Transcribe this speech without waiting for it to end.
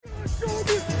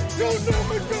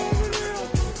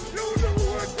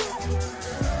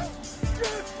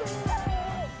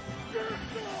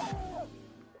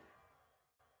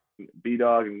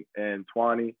B-Dog and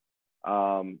Twanny.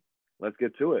 Let's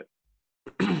get to it.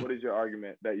 What is your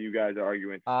argument that you guys are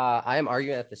arguing? I am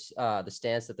arguing at the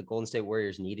stance that the Golden State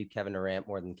Warriors needed Kevin Durant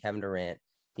more than Kevin Durant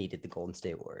needed the Golden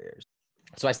State Warriors.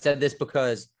 So I said this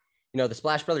because, the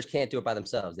Splash Brothers can't do it by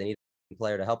themselves. They need a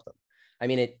player to help them. I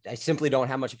mean, I simply don't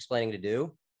have much explaining to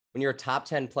do. When you're a top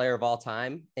 10 player of all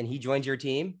time and he joins your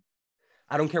team,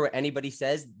 I don't care what anybody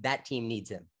says, that team needs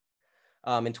him.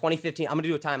 In 2015, I'm going to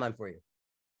do a timeline for you.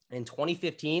 In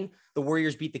 2015, the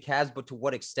Warriors beat the Cavs, but to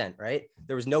what extent, right?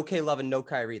 There was no K-Love and no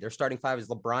Kyrie. Their starting five is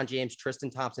LeBron James, Tristan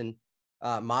Thompson,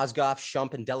 Mozgov,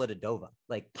 Shump, and Dellavedova.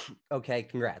 Like, okay,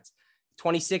 congrats.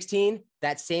 2016,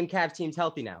 that same Cavs team's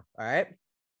healthy now, all right?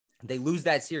 They lose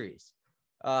that series.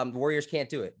 The Warriors can't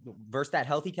do it. Versus that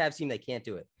healthy Cavs team, they can't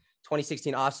do it.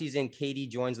 2016 offseason, KD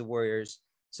joins the Warriors.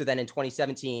 So then in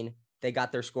 2017, they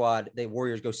got their squad. The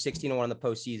Warriors go 16-1 in the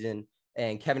postseason.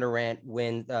 And Kevin Durant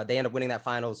they end up winning that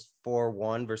finals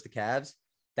 4-1 versus the Cavs.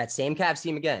 That same Cavs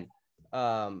team again.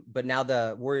 But now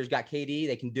the Warriors got KD.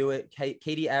 They can do it.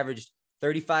 KD averaged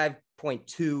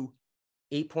 35.2,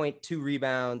 8.2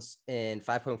 rebounds, and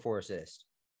 5.4 assists.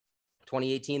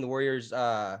 2018, the Warriors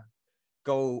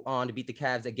go on to beat the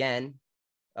Cavs again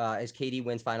as KD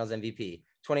wins finals MVP.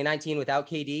 2019, without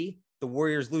KD, the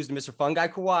Warriors lose to Mr. Fun Guy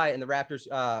Kawhi and the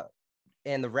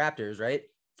Raptors, right?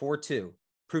 4-2.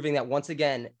 Proving that once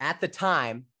again, at the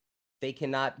time, they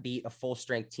cannot beat a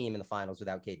full-strength team in the finals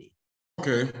without KD.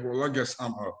 Okay, well, I guess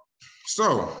I'm up.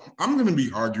 So I'm going to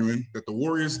be arguing that the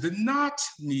Warriors did not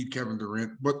need Kevin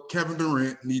Durant, but Kevin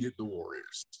Durant needed the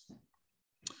Warriors.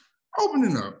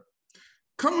 Opening up,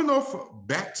 coming off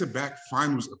back-to-back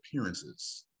finals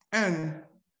appearances, and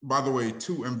by the way,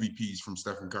 2 MVPs from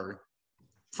Stephen Curry.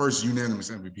 First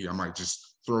unanimous MVP, I might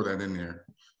just throw that in there.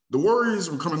 The Warriors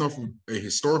were coming off of a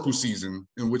historical season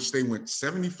in which they went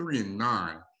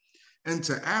 73-9. And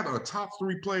to add a top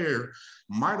 3 player,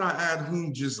 might I add,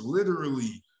 whom just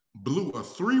literally blew a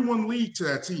 3-1 lead to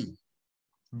that team,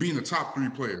 being a top 3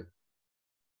 player,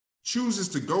 chooses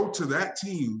to go to that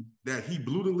team that he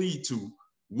blew the lead to,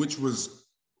 which was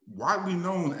widely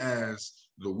known as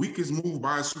the weakest move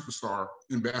by a superstar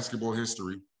in basketball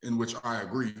history, in which I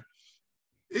agree.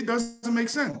 It doesn't make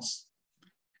sense.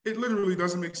 It literally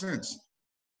doesn't make sense.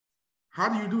 How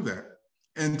do you do that?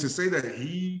 And to say that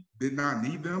he did not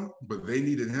need them, but they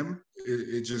needed him,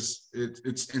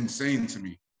 it's insane to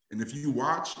me. And if you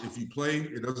watch, if you play,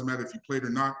 it doesn't matter if you played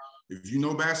or not. If you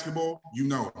know basketball, you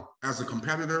know, as a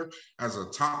competitor, as a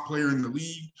top player in the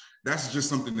league, that's just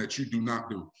something that you do not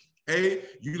do. A,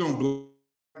 you don't blow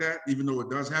that, even though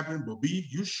it does happen. But B,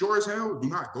 you sure as hell do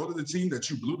not go to the team that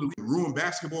you blew the league, ruin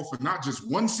basketball for not just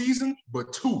one season,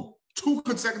 but two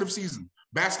consecutive seasons.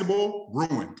 Basketball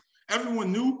ruined.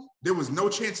 Everyone knew there was no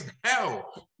chance in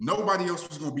hell nobody else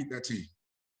was going to beat that team.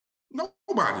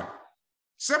 Nobody.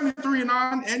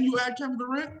 73-9, and you add Kevin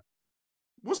Durant,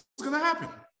 what's going to happen?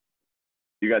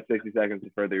 You got 60 seconds to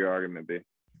further your argument, B.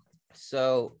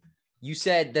 So you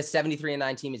said the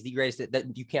 73-9 team is the greatest.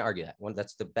 That you can't argue that one.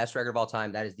 That's the best record of all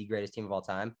time. That is the greatest team of all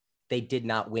time. They did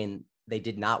not win. They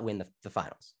did not win the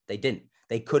finals. They didn't.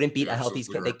 They couldn't beat a healthy.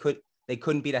 They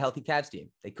couldn't beat a healthy Cavs team.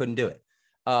 They couldn't do it.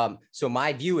 So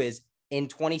my view is in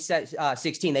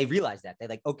 2016 they realized that. They're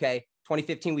like, okay,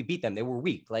 2015 we beat them. They were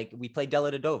weak. Like we played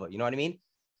Dellavedova. You know what I mean?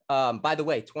 By the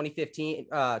way, 2015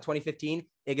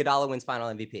 Iguodala wins final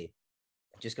MVP.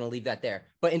 Just going to leave that there.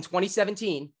 But in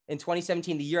 2017,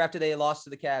 the year after they lost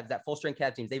to the Cavs, that full strength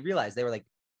Cavs teams, they realized they were like,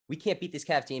 we can't beat this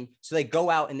Cavs team. So they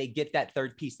go out and they get that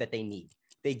third piece that they need.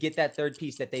 They get that third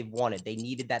piece that they've wanted. They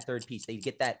needed that third piece. They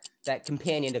get that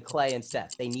companion to Clay and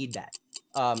Steph. They need that.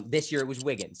 This year it was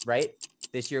Wiggins, right?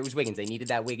 This year it was Wiggins. They needed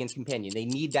that Wiggins companion. They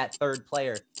need that third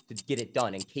player to get it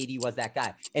done. And KD was that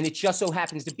guy. And it just so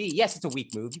happens to be, yes, it's a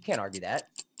weak move. You can't argue that.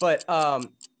 But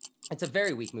it's a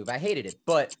very weak move. I hated it.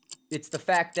 But it's the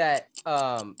fact that,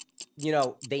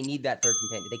 they need that third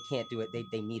companion. They can't do it.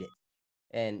 They need it.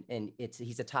 And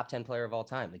he's a top 10 player of all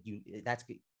time. Like that's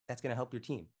going to help your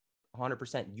team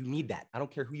 100%. You need that. I don't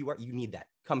care who you are. You need that.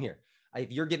 Come here. If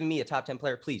you're giving me a top 10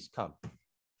 player, please come.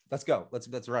 Let's go.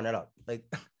 Let's run it up. Like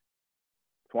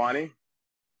 20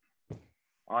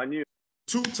 on you.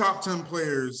 2 top 10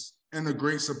 players and a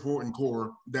great supporting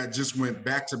core that just went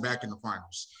back to back in the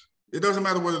finals. It doesn't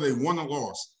matter whether they won or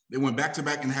lost. They went back to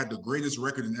back and had the greatest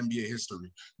record in NBA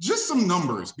history. Just some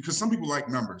numbers, because some people like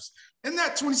numbers. In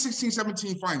that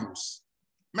 2016-17 finals,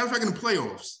 matter of fact, in the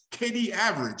playoffs, KD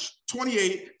averaged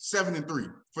 28, 7, and 3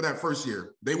 for that first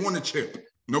year. They won the chip.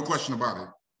 No question about it.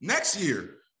 Next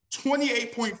year,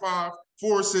 28.5,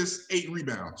 4 assists, 8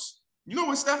 rebounds. You know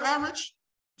what Steph averaged?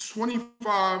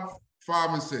 25,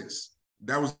 5, and 6.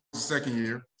 That was the second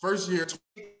year. First year,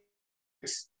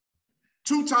 26.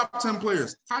 2 top 10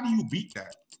 players. How do you beat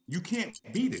that? You can't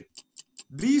beat it.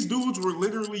 These dudes were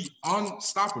literally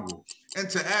unstoppable. And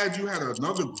to add, you had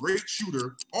another great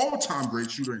shooter, all-time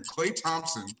great shooter in Klay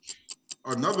Thompson,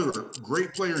 another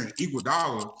great player in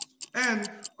Iguodala, and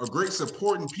a great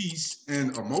supporting piece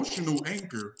and emotional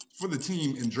anchor for the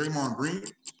team in Draymond Green.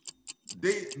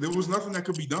 There was nothing that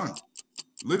could be done.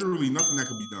 Literally nothing that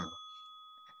could be done.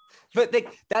 But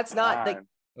that's not like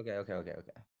okay.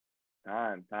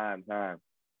 Time.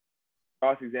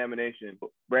 Cross-examination.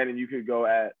 Brandon, you could go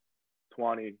at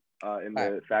 20 in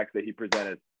the facts that he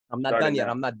presented. I'm not done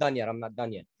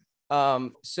yet.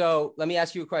 So let me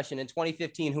ask you a question. In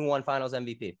 2015, who won Finals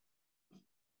MVP?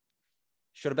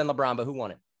 Should have been LeBron, but who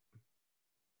won it?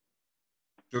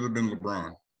 Should have been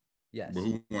LeBron. Yes. But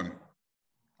who won it?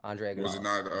 Andre Iguodala. Was it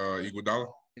not Iguodala?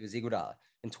 It was Iguodala.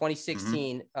 In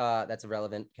 2016, that's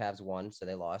irrelevant. Cavs won, so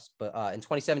they lost. But in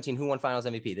 2017, who won Finals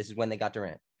MVP? This is when they got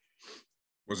Durant.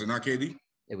 Was it not KD?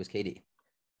 It was KD.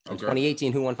 In Okay.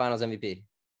 2018, who won Finals MVP?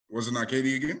 Was it not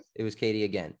KD again? It was KD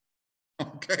again.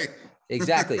 Okay.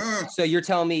 Exactly. So you're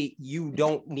telling me you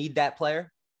don't need that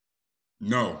player?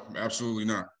 No, absolutely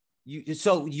not.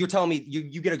 So you're telling me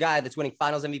you get a guy that's winning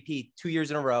Finals MVP 2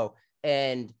 years in a row,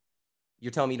 and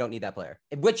you're telling me you don't need that player,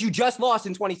 which you just lost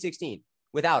in 2016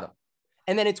 without him.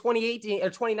 And then in 2018 or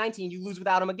 2019, you lose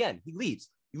without him again. He leaves.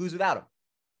 You lose without him.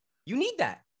 You need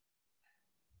that.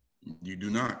 You do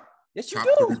not. Yes, you Top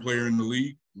do. 3 player in the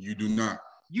league. You do not.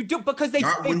 You do, because they've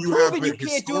proven you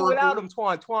can't do it without him,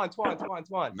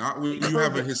 Twan. Not when you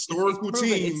have a historical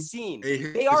team. It's seen.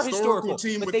 They are historical,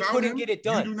 team but they couldn't get it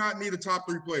done. You do not need a top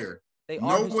 3 player. They no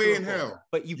are way in hell.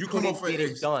 But you come couldn't off get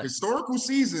it done. Historical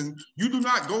season, you do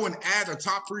not go and add a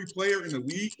top 3 player in the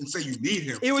league and say you need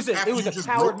him. It was a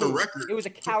coward move. It was a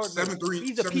coward move.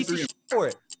 He's a piece of shit for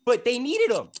it. But they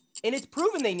needed him. And it's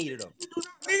proven they needed him. You do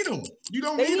not need him. You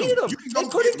don't need him. They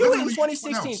couldn't do it in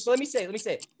 2016. So let me say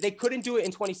it. They couldn't do it in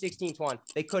 2016, Twan.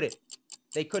 They couldn't.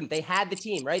 They had the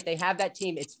team, right? They have that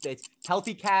team. It's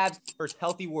healthy Cavs versus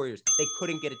healthy Warriors. They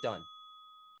couldn't get it done.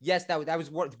 Yes, that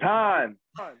was what time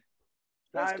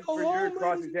for your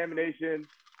cross-examination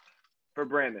for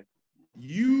Brandon.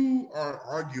 You are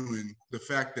arguing the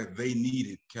fact that they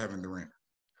needed Kevin Durant.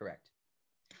 Correct.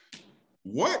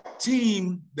 What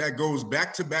team that goes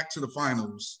back-to-back to the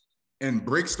finals and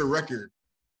breaks the record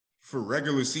for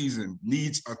regular season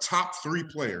needs a top 3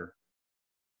 player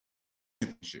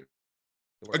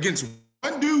against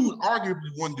one dude,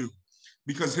 arguably one dude,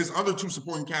 because his other 2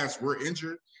 supporting casts were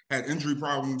injured, had injury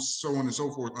problems, so on and so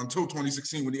forth, until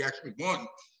 2016 when he actually won.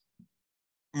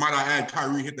 Might I add,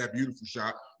 Kyrie hit that beautiful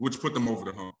shot, which put them over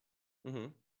the hump. Mm-hmm.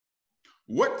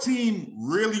 What team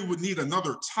really would need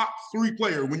another top 3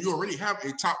 player when you already have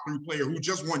a top 3 player who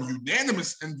just won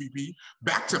unanimous MVP,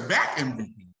 back-to-back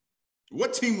MVP?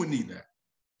 What team would need that?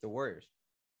 The Warriors.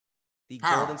 The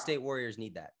How? Golden State Warriors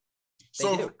need that.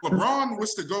 So if LeBron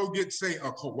was to go get, say,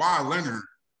 a Kawhi Leonard,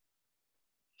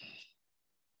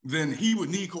 then he would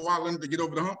need Kawhi Leonard to get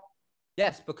over the hump?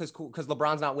 Yes, because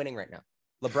LeBron's not winning right now.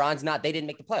 They didn't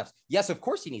make the playoffs. Yes, of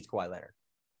course he needs Kawhi Leonard.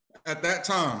 At that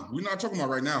time, we're not talking about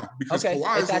right now, because okay,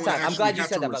 Kawhi is at that time. I'm glad you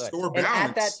said that, by the way. And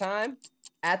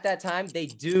at that time, they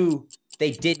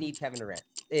did need Kevin Durant.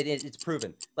 It's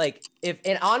proven.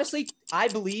 Honestly, I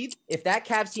believe if that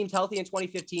Cavs team's healthy in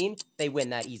 2015, they win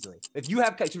that easily. If you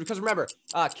have, because remember,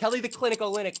 Kelly the Clinic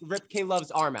Olynyk ripped K-Love's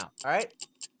arm out. All right,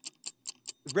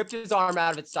 ripped his arm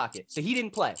out of its socket, so he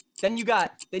didn't play. Then you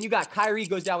got Kyrie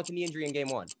goes down with a knee injury in Game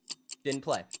 1, didn't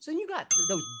play. So then you got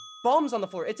those bums on the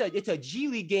floor. It's a G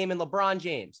League game, and LeBron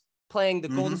James playing the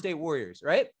Golden State Warriors,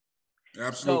 right?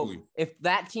 Absolutely. So if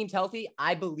that team's healthy,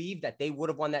 I believe that they would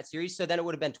have won that series. So then it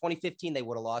would have been 2015, they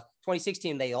would have lost.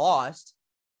 2016, they lost.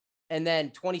 And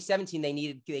then 2017, they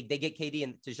get KD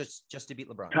and to just to beat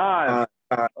LeBron. Time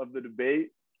of the debate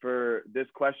for this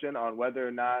question on whether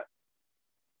or not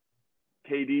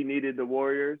KD needed the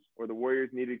Warriors or the Warriors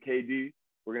needed KD.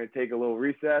 We're going to take a little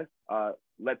recess,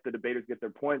 let the debaters get their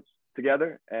points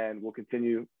together, and we'll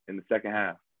continue in the second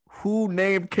half. Who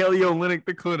named Kelly Olynyk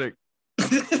the Clinic?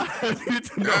 I need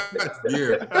to know.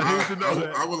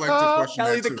 I would like to question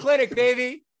Kelly that the too. Clinic,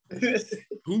 baby.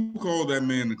 Who called that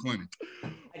man the Clinic?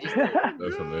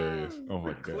 That's hilarious. Oh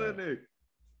my god. Clinic.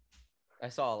 I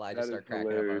saw a lie just start cracking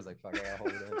hilarious. up. I was like, fuck, I gotta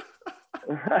hold it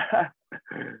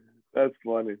in. That's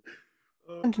funny.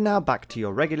 And now back to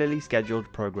your regularly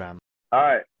scheduled program. All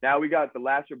right, now we got the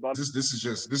last rebuttal. This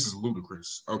is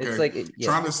ludicrous. Okay, It's like,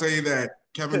 trying to say that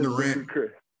Kevin Durant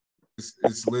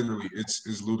it's literally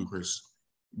it's ludicrous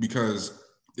because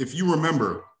if you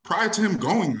remember, prior to him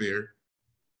going there,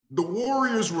 the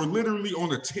Warriors were literally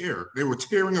on a tear. They were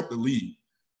tearing up the league.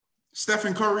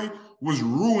 Stephen Curry was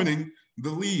ruining the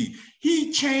league.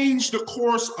 He changed the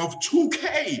course of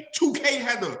 2K. 2K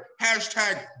had the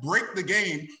hashtag break the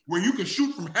game where you could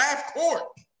shoot from half court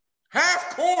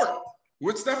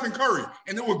with Stephen Curry,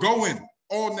 and it would go in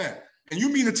all net. And you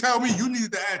mean to tell me you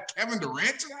needed to add Kevin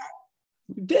Durant to that?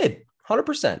 You did,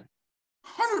 100%.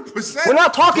 100%. We're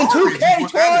not talking 2K,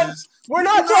 Twan. We're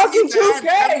not talking 2K.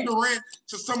 Kevin Durant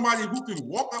to somebody who can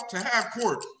walk up to half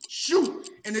court, shoot,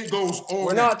 and it goes all.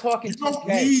 We're not talking 2K. You don't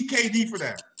need KD for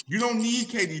that. You don't need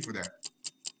KD for that.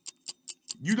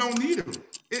 You don't need him.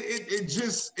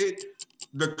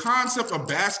 The concept of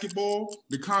basketball,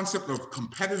 the concept of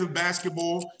competitive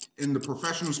basketball in the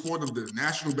professional sport of the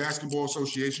National Basketball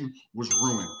Association was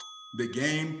ruined. The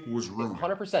game was ruined.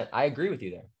 100%. I agree with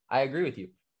you there. I agree with you.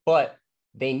 But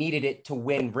they needed it to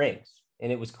win rings,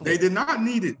 and it was clear. They did not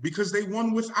need it because they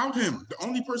won without him. The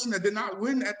only person that did not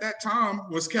win at that time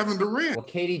was Kevin Durant. Well,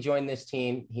 KD joined this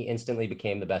team. He instantly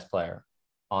became the best player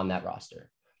on that roster.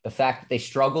 The fact that they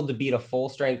struggled to beat a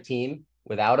full-strength team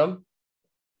without him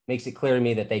makes it clear to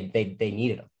me that they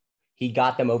needed him. He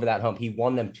got them over that hump. He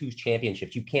won them 2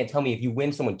 championships. You can't tell me if you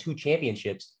win someone 2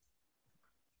 championships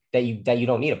that you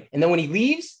don't need him. And then when he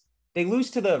leaves, they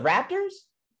lose to the Raptors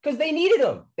because they needed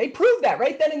him. They proved that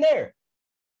right then and there.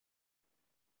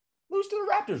 Lose to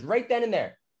the Raptors right then and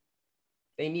there.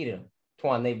 They needed him.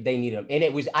 Twan, they needed him. And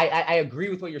it was, I agree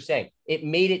with what you're saying. It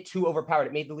made it too overpowered.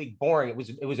 It made the league boring.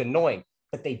 It was annoying,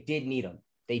 but they did need him.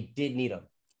 They did need him.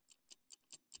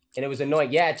 And it was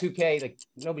annoying. Yeah, 2K, like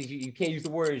you can't use the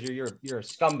Warriors. You're a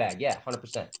scumbag. Yeah,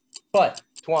 100%. But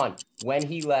Twan, when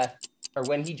he left or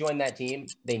when he joined that team,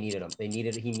 they needed him. He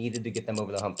needed to get them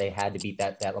over the hump. They had to beat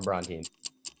that LeBron team.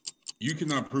 You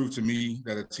cannot prove to me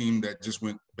that a team that just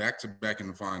went back to back in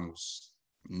the finals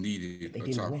needed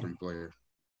a top 3 player.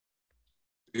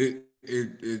 It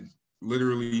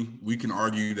literally, we can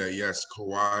argue that yes,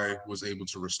 Kawhi was able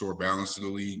to restore balance to the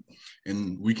league,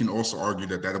 and we can also argue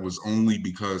that it was only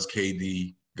because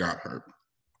KD got hurt.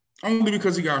 Only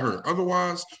because he got hurt.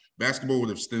 Otherwise, basketball would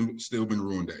have still been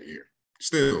ruined that year.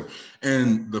 Still.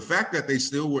 And the fact that they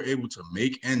still were able to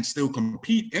make and still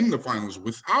compete in the finals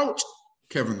without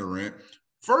Kevin Durant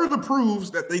further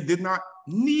proves that they did not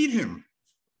need him.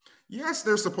 Yes,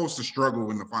 they're supposed to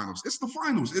struggle in the finals. It's the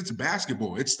finals. It's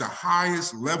basketball. It's the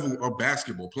highest level of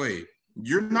basketball played.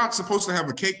 You're not supposed to have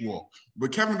a cakewalk.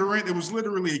 But Kevin Durant, it was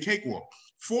literally a cakewalk.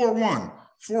 4-1,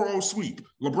 4-0 sweep.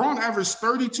 LeBron averaged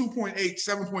 32.8,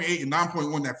 7.8, and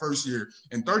 9.1 that first year,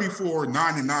 and 34,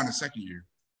 9, and 9 the second year.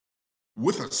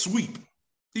 With a sweep.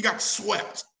 He got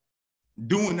swept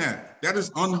doing that. That is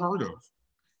unheard of.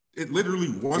 It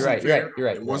literally wasn't fair. You're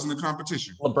right. It wasn't a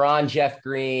competition. LeBron, Jeff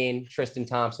Green, Tristan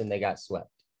Thompson, they got swept.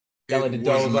 It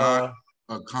was not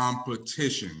a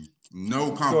competition.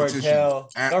 No competition at all.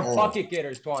 They're bucket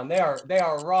getters, Twan. They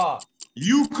are raw.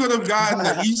 You could have gotten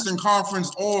the Eastern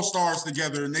Conference All-Stars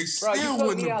together, and they still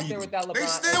wouldn't have beat them. They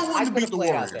still wouldn't have beat the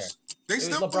Warriors. They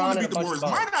still wouldn't have beat the Warriors.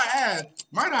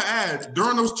 Might I add,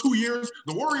 during those 2 years,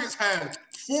 the Warriors had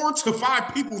 4 to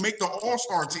 5 people make the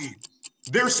All-Star team.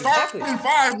 Their starting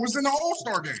 5 was in the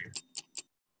All-Star game.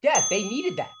 Yeah, they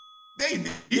needed that. They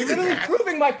needed You're literally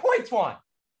proving my point, Twan.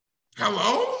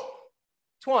 Hello?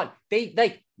 Twan,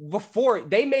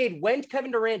 when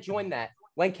Kevin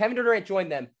Durant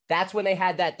joined them, that's when they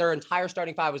had that. Their entire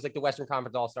starting 5 was like the Western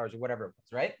Conference All-Stars or whatever it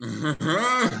was, right?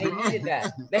 They needed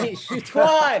that.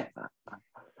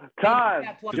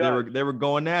 Twan. They were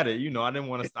going at it. I didn't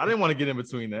want to get in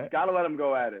between that. Gotta let them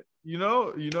go at it. You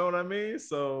know what I mean?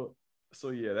 So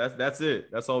yeah, that's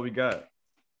it. That's all we got.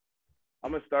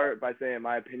 I'm gonna start by saying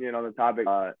my opinion on the topic.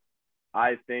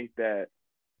 I think that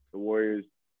the Warriors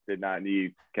did not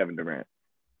need Kevin Durant.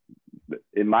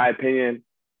 In my opinion,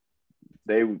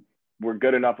 they were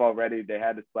good enough already. They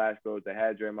had the splash codes. They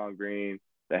had Draymond Green.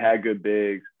 They had good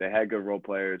bigs. They had good role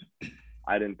players.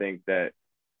 I didn't think that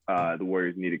the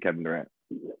Warriors needed Kevin Durant.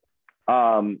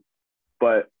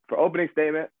 But for opening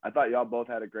statement, I thought y'all both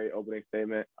had a great opening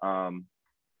statement.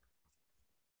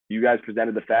 You guys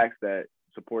presented the facts that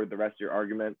supported the rest of your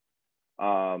argument.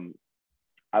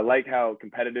 I like how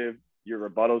competitive your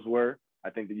rebuttals were. I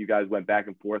think that you guys went back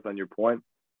and forth on your point.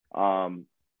 So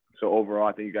overall,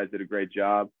 I think you guys did a great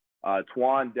job.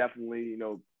 Twan definitely,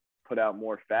 put out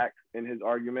more facts in his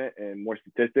argument and more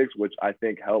statistics, which I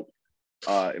think helped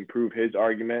improve his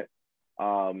argument.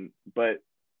 But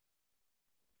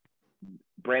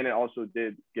Brandon also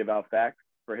did give out facts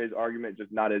for his argument,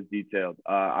 just not as detailed.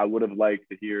 I would have liked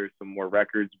to hear some more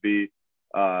records be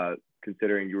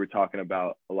considering you were talking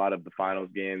about a lot of the finals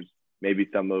games, maybe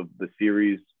some of the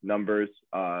series numbers,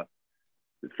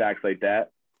 facts like that.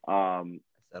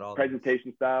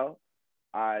 Presentation style,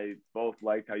 I both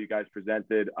liked how you guys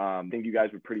presented. I think you guys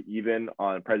were pretty even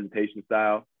on presentation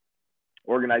style.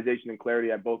 Organization and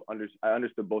clarity, I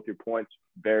understood both your points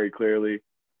very clearly.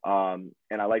 And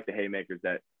I like the haymakers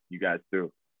that you guys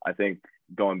threw. I think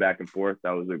going back and forth,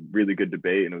 that was a really good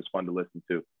debate and it was fun to listen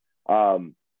to.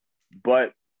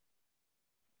 But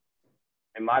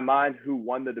in my mind, who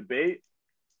won the debate?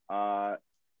 I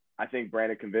think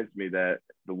Brandon convinced me that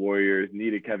the Warriors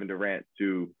needed Kevin Durant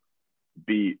to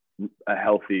beat a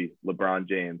healthy LeBron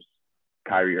James,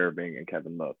 Kyrie Irving, and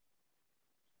Kevin Love.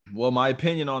 Well, my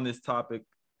opinion on this topic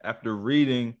after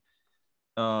reading,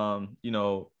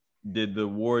 did the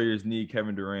Warriors need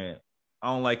Kevin Durant? I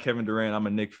don't like Kevin Durant. I'm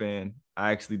a Knicks fan.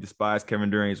 I actually despise Kevin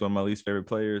Durant. He's one of my least favorite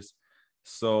players.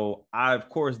 So I, of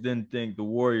course, didn't think the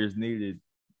Warriors needed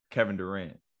Kevin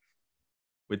Durant.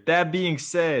 With that being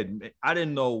said, I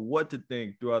didn't know what to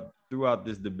think throughout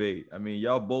this debate. I mean,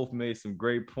 y'all both made some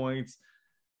great points.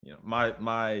 You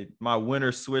know, my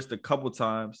winner switched a couple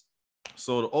times.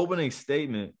 So the opening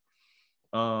statement,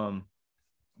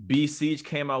 B. Siege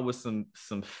came out with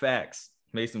some facts,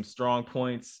 made some strong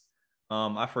points.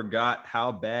 I forgot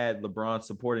how bad LeBron's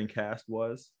supporting cast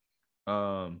was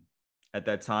at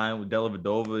that time with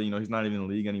Dellavedova. He's not even in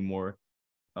the league anymore.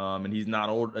 And he's not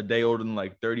a day older than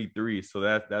like 33. So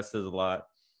that says a lot.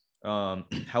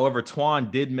 However,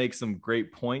 Twan did make some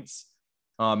great points,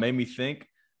 made me think,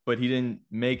 but he didn't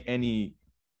make any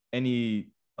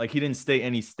he didn't state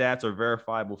any stats or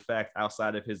verifiable facts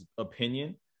outside of his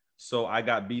opinion. So I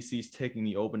got BC's taking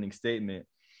the opening statement.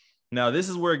 Now, this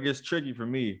is where it gets tricky for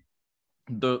me.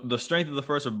 The strength of the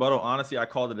first rebuttal, honestly, I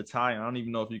called it a tie. I don't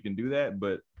even know if you can do that,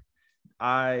 but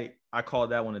I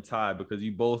called that one a tie because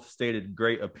you both stated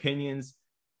great opinions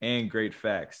and great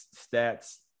facts,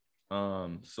 stats.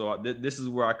 So this is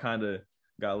where I kind of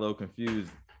got a little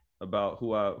confused about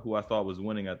who I thought was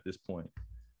winning at this point.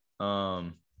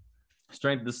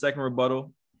 Strength of the second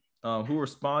rebuttal, who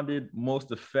responded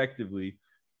most effectively.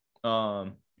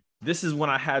 This is when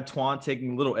I had Twan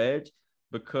taking a little edge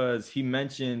because he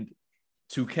mentioned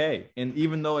 2K. And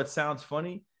even though it sounds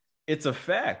funny, it's a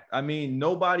fact. I mean,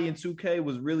 nobody in 2K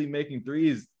was really making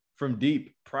threes from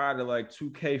deep prior to like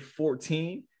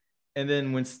 2K14. And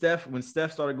then when Steph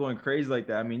started going crazy like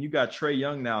that, I mean, you got Trae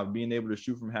Young now being able to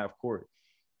shoot from half court.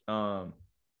 So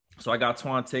I got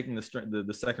Twan taking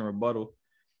the second rebuttal.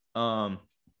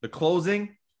 The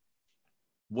closing,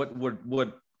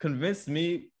 what convinced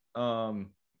me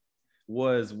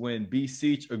was when B.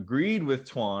 Siege agreed with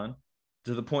Twan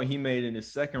to the point he made in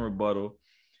his second rebuttal,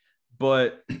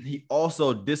 but he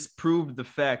also disproved the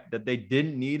fact that they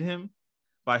didn't need him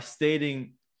by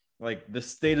stating like the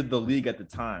state of the league at the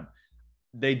time.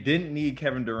 They didn't need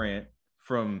Kevin Durant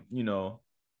from,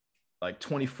 like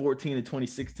 2014 to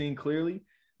 2016 clearly,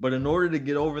 but in order to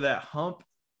get over that hump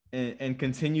and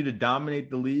continue to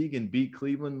dominate the league and beat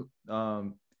Cleveland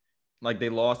like they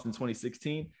lost in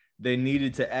 2016, they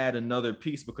needed to add another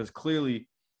piece because clearly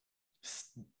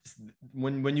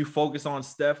when you focus on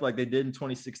Steph like they did in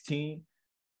 2016,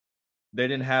 they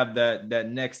didn't have that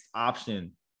next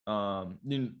option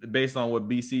based on what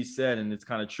BC said, and it's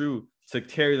kind of true, to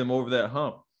carry them over that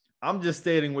hump. I'm just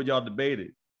stating what y'all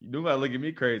debated. You do not look at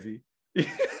me crazy.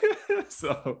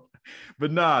 So,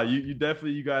 but nah, you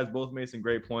definitely, you guys both made some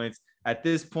great points. At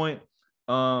this point,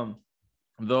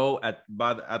 though, at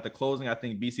the closing, I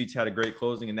think BC had a great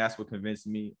closing, and that's what convinced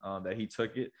me that he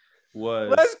took it.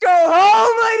 Let's go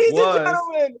home, ladies and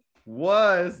gentlemen.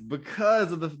 Was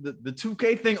because of the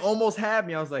 2K thing almost had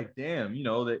me. I was like, damn,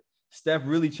 that Steph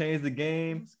really changed the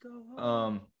game.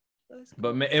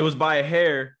 But it was by a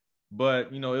hair.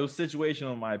 But it was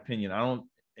situational in my opinion.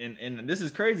 And this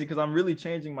is crazy because I'm really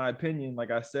changing my opinion,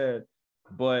 like I said.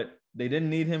 But they didn't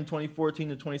need him 2014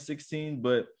 to 2016.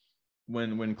 But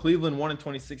when Cleveland won in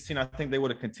 2016, I think they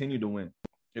would have continued to win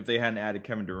if they hadn't added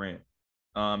Kevin Durant.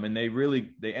 And they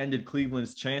ended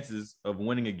Cleveland's chances of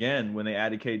winning again when they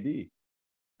added KD.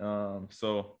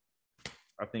 So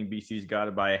I think BC's got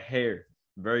it by a hair,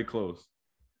 very close.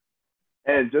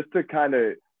 And just to kind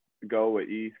of go what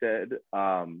E said,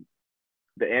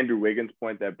 the Andrew Wiggins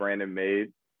point that Brandon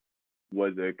made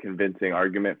was a convincing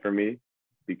argument for me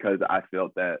because I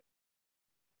felt that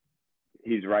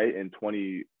he's right in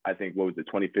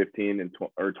 2015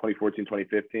 or 2014,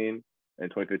 2015 and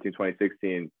 2015,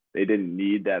 2016. They didn't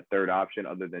need that third option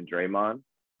other than Draymond,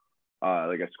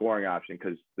 like a scoring option,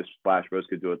 because the Splash Bros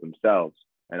could do it themselves.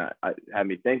 And I had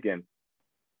me thinking,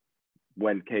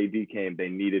 when KD came, they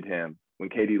needed him. When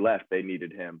KD left, they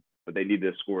needed him. but they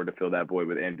needed a scorer to fill that void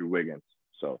with Andrew Wiggins.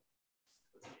 So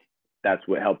that's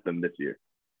what helped them this year.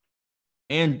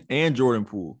 And Jordan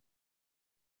Poole.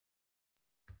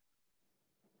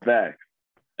 Facts.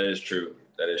 That is true.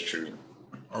 That is true.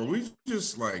 Are we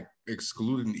just like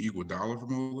excluding Iguodala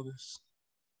from all of this?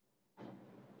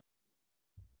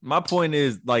 My point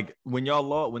is, like, when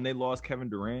they lost Kevin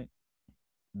Durant,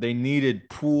 they needed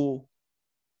Poole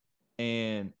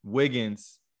and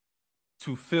Wiggins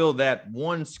to fill that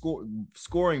one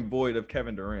scoring void of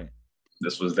Kevin Durant.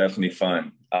 This was definitely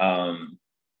fun.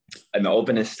 In the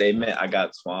opening statement, I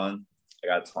got Twan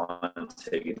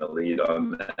taking the lead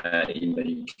on that.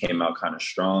 You came out kind of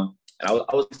strong. And I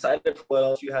was excited for what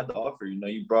else you had to offer.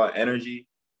 You brought energy.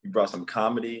 You brought some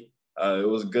comedy. It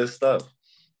was good stuff.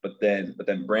 But then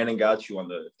Brandon got you on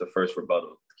the first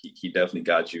rebuttal. He definitely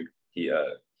got you.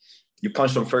 You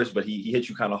punched him first, but he hit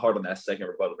you kind of hard on that second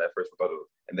rebuttal, that first rebuttal.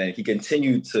 And then he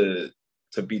continued to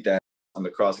beat that on the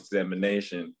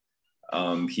cross-examination.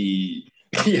 He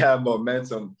had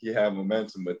momentum. He had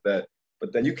momentum with that.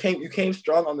 But then you came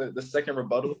strong on the second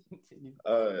rebuttal.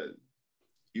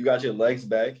 You got your legs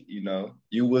back.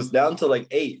 You was down to like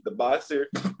 8. The boxer,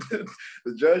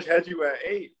 the judge had you at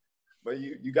 8, but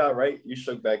you got right. You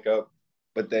shook back up.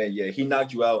 But then, yeah, he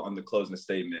knocked you out on the closing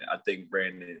statement. I think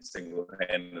Brandon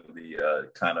single-handedly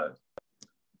kind of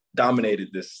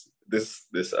dominated this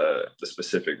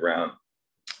specific round.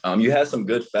 You had some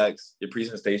good facts. Your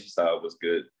presentation style was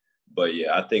good. But,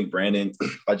 yeah, I think Brandon,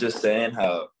 by just saying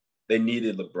how they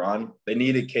needed LeBron, they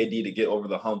needed KD to get over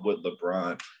the hump with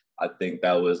LeBron, I think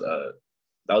that was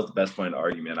the best point of the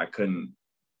argument. I couldn't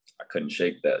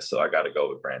shake that, so I got to go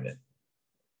with Brandon.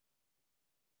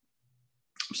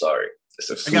 I'm sorry.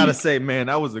 I gotta say, man,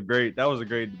 that was a great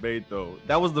debate, though.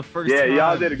 That was the first time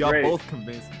y'all did y'all great. both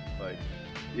convinced me. Like,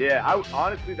 yeah,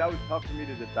 honestly, that was tough for me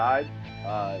to decide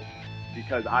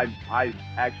because I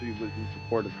actually was in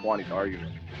support of Twani's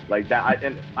argument. Like that,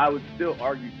 I would still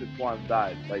argue to Twan's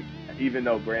side. Like, even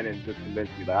though Brandon just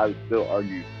convinced me, like I would still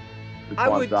argue to Twan's I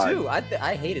would side. too.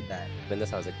 I hated that. When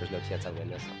this, I was like, "There's no chance I win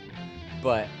this,"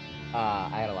 but I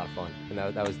had a lot of fun, and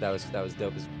that was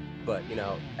dope. But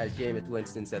as Jameis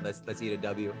Winston said, let's eat a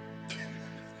W.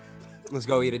 Let's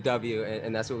go eat a W,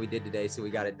 and that's what we did today. So we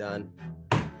got it done.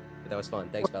 But that was fun.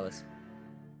 Thanks, fellas.